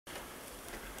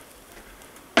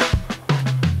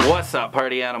What's up,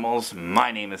 party animals?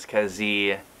 My name is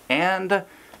Kezi, and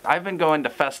I've been going to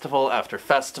festival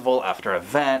after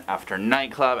event, after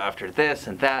nightclub, after this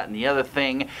and that and the other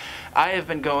thing. I have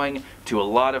been going to a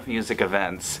lot of music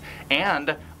events,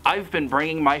 and I've been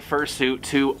bringing my fursuit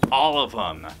to all of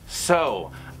them.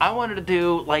 So I wanted to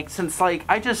do,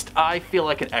 I feel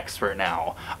like an expert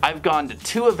now. I've gone to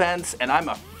 2 events, and I'm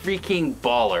a freaking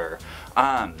baller.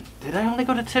 Did I only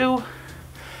go to 2?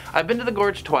 I've been to the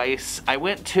Gorge twice. I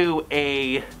went to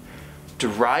a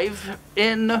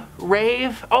drive-in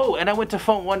rave. Oh, and I went to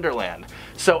Foam Wonderland.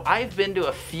 So I've been to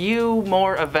a few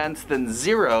more events than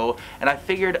 0, and I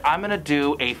figured I'm gonna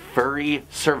do a furry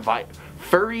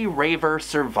raver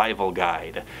survival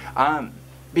guide.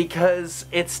 Because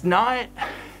it's not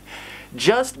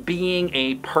just being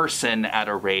a person at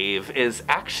a rave is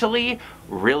actually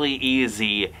really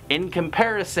easy in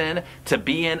comparison to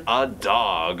being a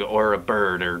dog or a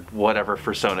bird or whatever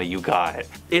fursona you got.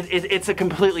 It's a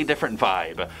completely different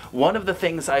vibe. One of the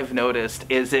things I've noticed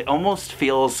is it almost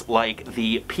feels like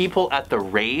the people at the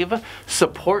rave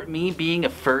support me being a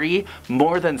furry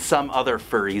more than some other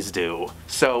furries do.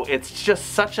 So it's just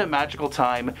such a magical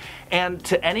time, and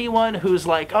to anyone who's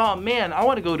like, oh man, I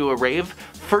want to go to a rave,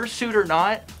 fursuit or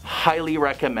not, highly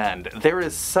recommend. There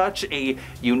is such a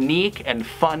unique and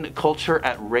fun culture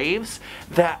at raves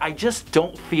that I just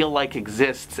don't feel like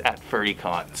exists at furry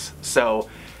cons. So,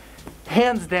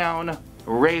 hands down,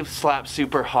 raves slap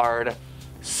super hard.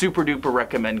 Super duper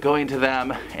recommend going to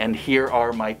them, and here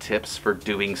are my tips for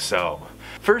doing so.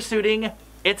 Fursuiting,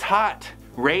 it's hot.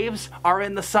 Raves are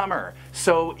in the summer,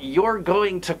 so you're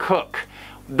going to cook.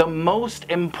 The most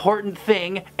important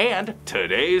thing, and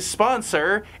today's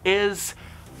sponsor, is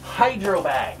hydro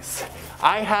bags.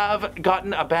 I have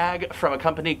gotten a bag from a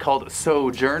company called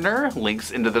Sojourner, links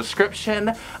in the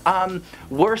description.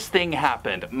 Worst thing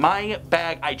happened. My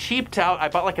bag, I cheaped out. I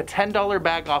bought like a $10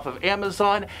 bag off of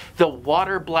Amazon. The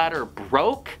water bladder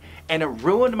broke and it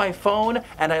ruined my phone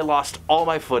and I lost all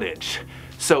my footage.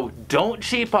 So don't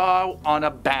cheap out on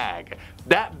a bag.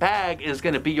 That bag is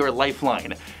gonna be your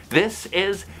lifeline. This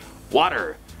is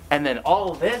water. And then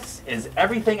all this is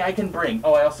everything I can bring.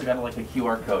 Oh, I also got a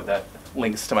QR code that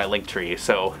links to my link tree,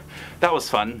 so that was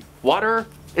fun. Water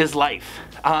is life.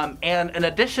 And in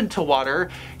addition to water,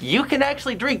 you can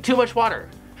actually drink too much water.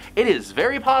 It is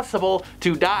very possible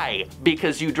to die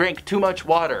because you drink too much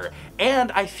water.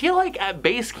 And I feel like at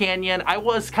Base Canyon, I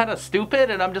was kind of stupid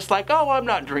and I'm just like, oh, I'm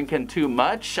not drinking too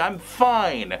much, I'm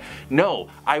fine. No,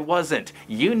 I wasn't.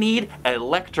 You need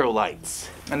electrolytes.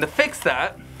 And to fix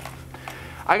that,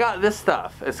 I got this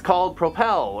stuff. It's called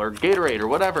Propel or Gatorade or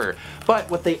whatever. But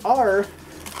what they are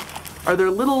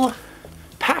their little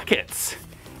packets.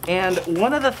 And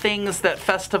one of the things that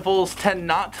festivals tend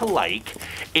not to like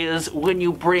is when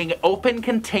you bring open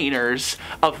containers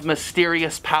of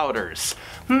mysterious powders.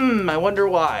 I wonder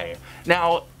why.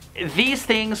 Now, these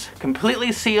things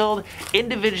completely sealed,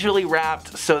 individually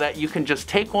wrapped so that you can just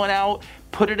take one out,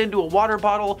 put it into a water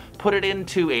bottle, put it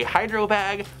into a hydro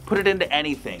bag, put it into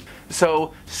anything.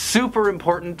 So super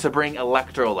important to bring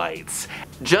electrolytes.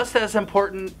 Just as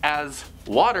important as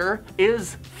water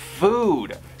is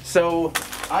food. So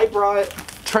I brought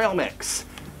trail mix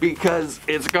because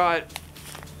it's got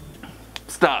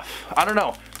stuff. I don't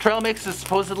know. Trail mix is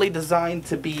supposedly designed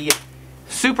to be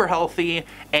super healthy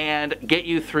and get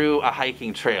you through a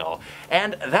hiking trail.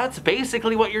 And that's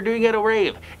basically what you're doing at a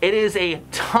rave. It is a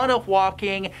ton of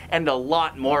walking and a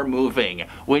lot more moving.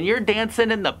 When you're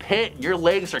dancing in the pit, your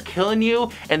legs are killing you,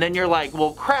 and then you're like,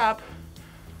 well crap,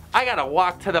 I gotta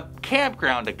walk to the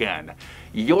campground again.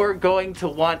 You're going to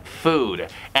want food.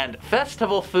 And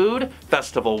festival food,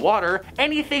 festival water,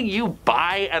 anything you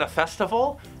buy at a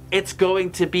festival, it's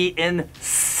going to be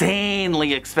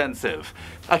insanely expensive.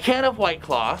 A can of White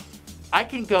Claw, I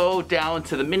can go down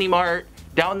to the mini mart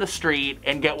down the street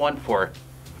and get one for,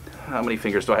 how many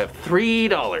fingers do I have?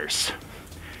 $3.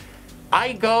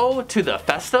 I go to the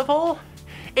festival,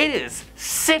 it is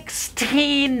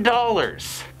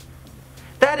 $16.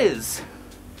 That is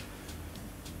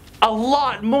a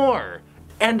lot more.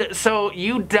 And so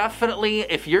you definitely,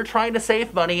 if you're trying to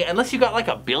save money, unless you got like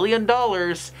 $1 billion,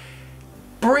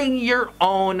 bring your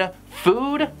own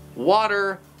food,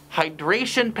 water,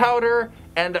 hydration powder,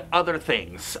 and other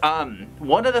things.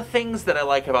 One of the things that I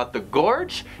like about the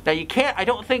Gorge, now you can't, I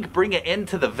don't think, bring it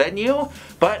into the venue,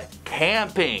 but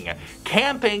camping.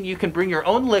 Camping, you can bring your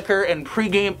own liquor and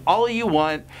pregame all you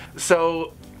want,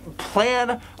 so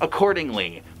plan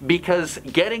accordingly, because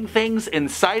getting things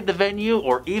inside the venue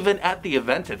or even at the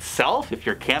event itself, if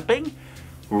you're camping,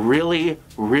 really,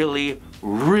 really,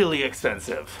 really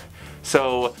expensive.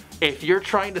 So if you're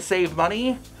trying to save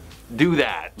money, do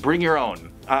that. Bring your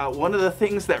own. One of the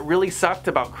things that really sucked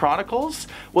about Chronicles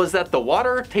was that the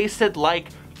water tasted like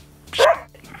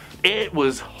it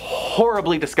was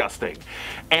horribly disgusting.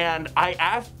 And I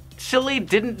actually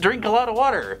didn't drink a lot of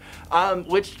water,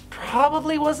 which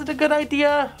probably wasn't a good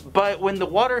idea, but when the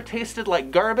water tasted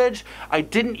like garbage, I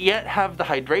didn't yet have the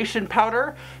hydration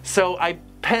powder, so I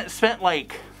spent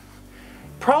like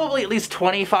probably at least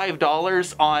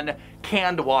 $25 on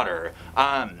canned water,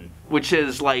 which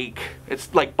is like,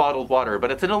 it's like bottled water,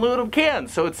 but it's an aluminum can,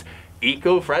 so it's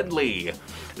eco-friendly.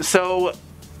 So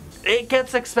it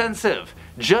gets expensive.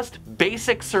 Just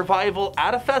basic survival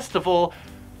at a festival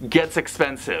gets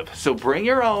expensive. So bring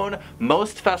your own.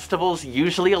 Most festivals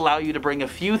usually allow you to bring a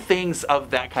few things of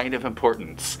that kind of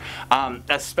importance,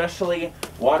 especially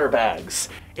water bags.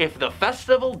 If the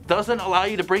festival doesn't allow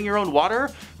you to bring your own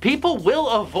water, people will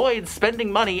avoid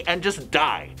spending money and just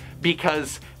die,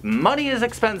 because money is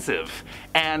expensive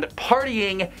and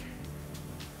partying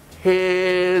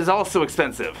is also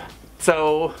expensive.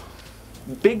 So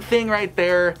big thing right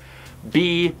there,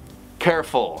 be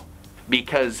careful,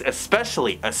 because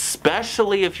especially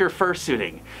if you're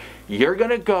fursuiting, you're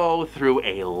gonna go through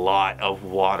a lot of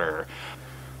water.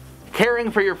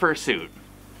 Caring for your fursuit.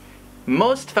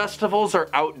 Most festivals are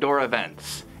outdoor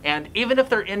events, and even if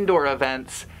they're indoor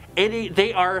events,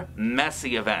 they are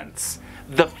messy events.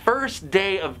 The first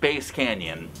day of Base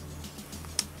Canyon,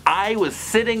 I was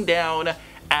sitting down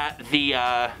at the,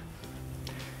 I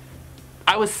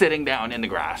was sitting down in the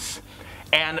grass,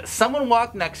 and someone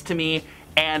walked next to me,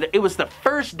 and it was the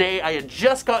first day I had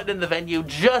just gotten in the venue,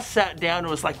 just sat down and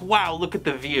was like, wow, look at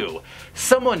the view.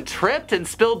 Someone tripped and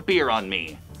spilled beer on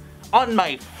me, on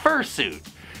my fursuit.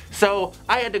 So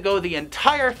I had to go the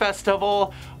entire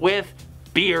festival with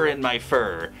beer in my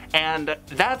fur, and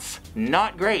that's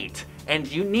not great. And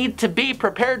you need to be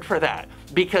prepared for that,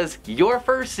 because your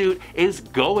fursuit is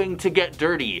going to get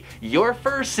dirty. Your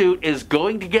fursuit is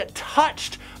going to get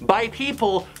touched by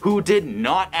people who did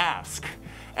not ask.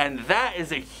 And that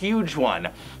is a huge one.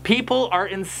 People are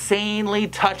insanely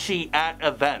touchy at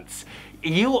events.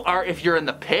 If you're in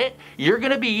the pit, you're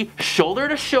gonna be shoulder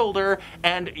to shoulder,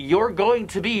 and you're going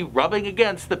to be rubbing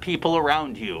against the people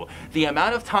around you. The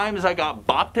amount of times I got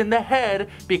bopped in the head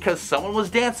because someone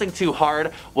was dancing too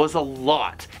hard was a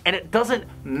lot. And it doesn't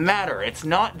matter, it's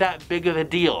not that big of a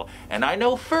deal. And I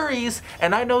know furries,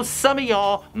 and I know some of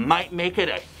y'all might make it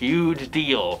a huge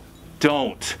deal.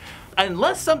 Don't.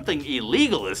 Unless something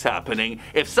illegal is happening,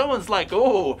 if someone's like,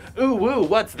 oh, ooh, ooh,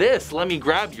 what's this? Let me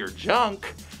grab your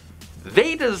junk.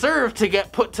 They deserve to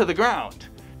get put to the ground.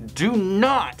 Do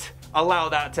not allow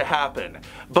that to happen.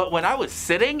 But when I was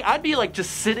sitting, I'd be like just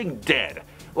sitting dead.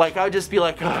 Like I'd just be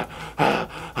like,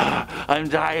 I'm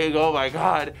dying, oh my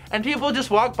God. And people just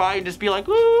walk by and just be like,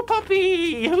 ooh,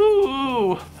 puppy,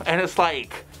 ooh. And it's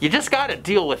like, you just gotta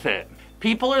deal with it.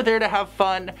 People are there to have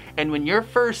fun, and when you're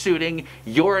fursuiting,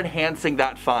 you're enhancing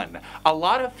that fun. A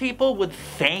lot of people would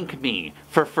thank me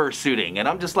for fursuiting, and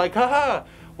I'm just like, haha,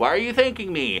 why are you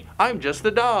thanking me? I'm just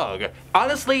a dog.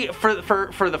 Honestly, for the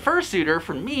fursuiter,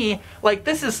 for me, like,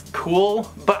 this is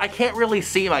cool, but I can't really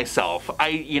see myself.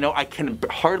 I can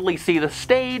hardly see the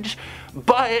stage,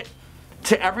 but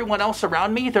to everyone else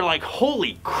around me, they're like,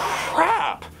 holy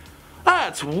crap,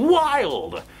 that's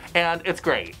wild, and it's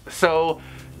great. So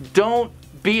don't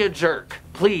be a jerk,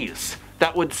 please.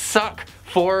 That would suck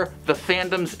for the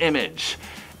fandom's image.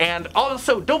 And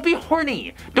also, don't be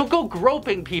horny. Don't go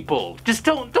groping people. Just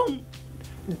don't do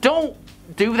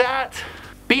that.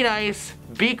 Be nice,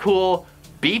 be cool,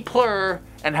 be plur,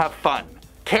 and have fun.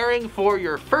 Caring for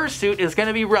your fursuit is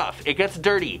gonna be rough. It gets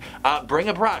dirty. Bring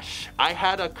a brush. I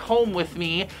had a comb with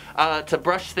me to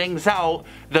brush things out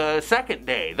the second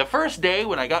day. The first day,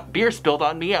 when I got beer spilled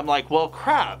on me, I'm like, well,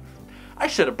 crap. I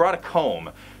should have brought a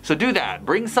comb. So do that.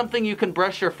 Bring something you can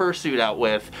brush your fursuit out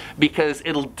with, because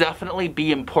it'll definitely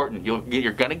be important.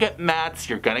 You're gonna get mats,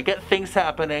 you're gonna get things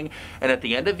happening, and at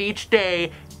the end of each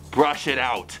day, brush it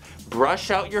out.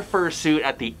 Brush out your fursuit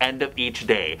at the end of each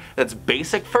day. That's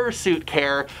basic fursuit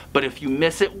care, but if you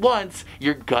miss it once,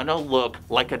 you're gonna look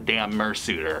like a damn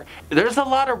mersuiter. There's a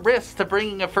lot of risks to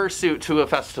bringing a fursuit to a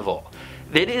festival.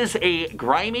 It is a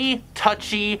grimy,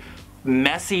 touchy,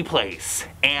 messy place,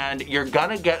 and you're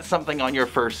gonna get something on your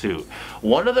fursuit.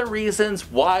 One of the reasons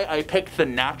why I picked the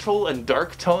natural and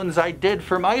dark tones I did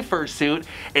for my fursuit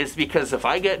is because if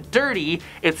I get dirty,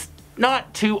 it's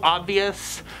not too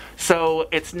obvious, so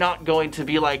it's not going to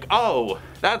be like, oh,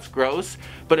 that's gross.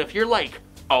 But if you're like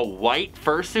a white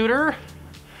fursuiter,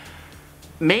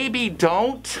 maybe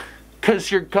don't, because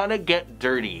you're gonna get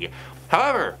dirty.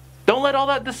 However, don't let all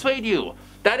that dissuade you.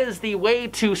 That is the way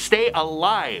to stay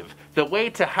alive, the way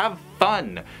to have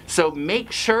fun. So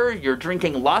make sure you're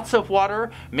drinking lots of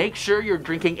water, make sure you're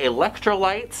drinking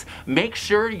electrolytes, make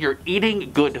sure you're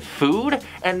eating good food,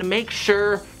 and make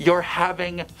sure you're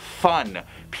having fun.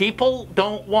 People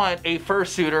don't want a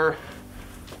fursuiter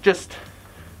just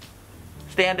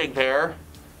standing there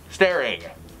staring.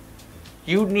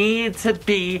 You need to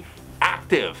be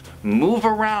active, move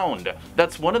around.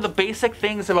 That's one of the basic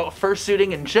things about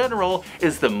fursuiting in general,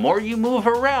 is the more you move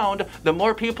around, the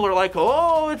more people are like,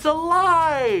 oh, it's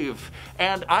alive.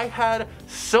 And I had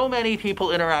so many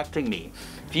people interacting me.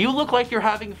 If you look like you're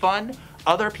having fun,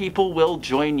 other people will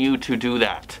join you to do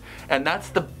that. And that's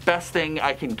the best thing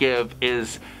I can give,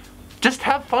 is just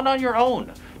have fun on your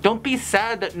own. Don't be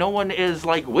sad that no one is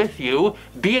like with you.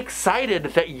 Be excited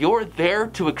that you're there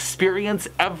to experience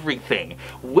everything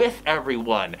with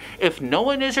everyone. If no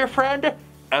one is your friend,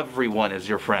 everyone is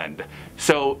your friend.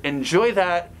 So enjoy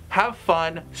that, have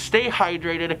fun, stay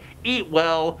hydrated, eat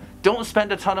well, don't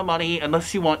spend a ton of money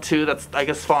unless you want to, that's I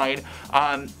guess fine.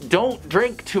 Don't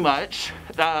drink too much.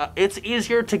 It's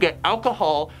easier to get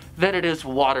alcohol than it is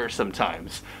water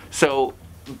sometimes. So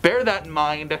bear that in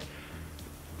mind.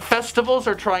 Festivals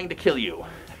are trying to kill you.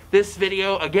 This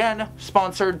video, again,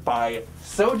 sponsored by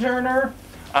Sojourner.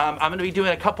 I'm going to be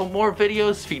doing a couple more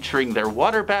videos featuring their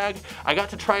water bag. I got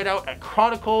to try it out at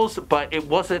Chronicles, but it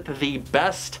wasn't the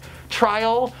best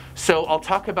trial, so I'll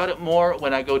talk about it more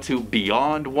when I go to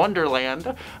Beyond Wonderland,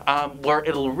 where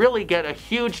it'll really get a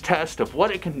huge test of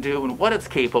what it can do and what it's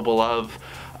capable of.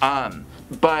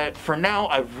 But for now,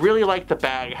 I really like the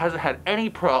bag. It hasn't had any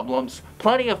problems,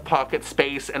 plenty of pocket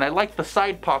space, and I like the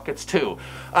side pockets too.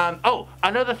 Oh,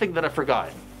 another thing that I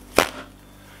forgot.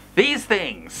 These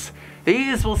things.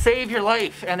 These will save your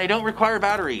life, and they don't require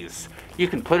batteries. You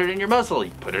can put it in your muzzle,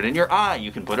 you can put it in your eye,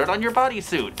 you can put it on your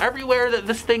bodysuit. Everywhere that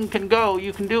this thing can go,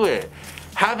 you can do it.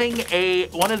 Having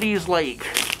one of these, like,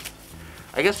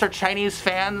 I guess they're Chinese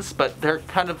fans, but they're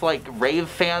kind of like Rave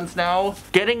fans now.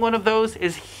 Getting one of those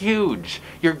is huge.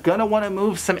 You're gonna wanna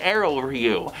move some air over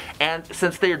you. And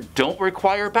since they don't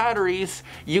require batteries,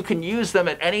 you can use them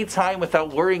at any time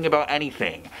without worrying about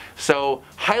anything. So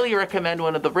highly recommend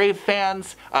one of the Rave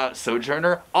fans.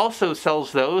 Sojourner also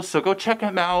sells those, so go check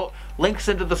him out. Links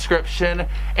in the description.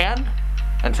 And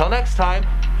until next time,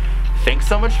 thanks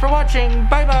so much for watching.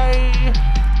 Bye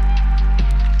bye.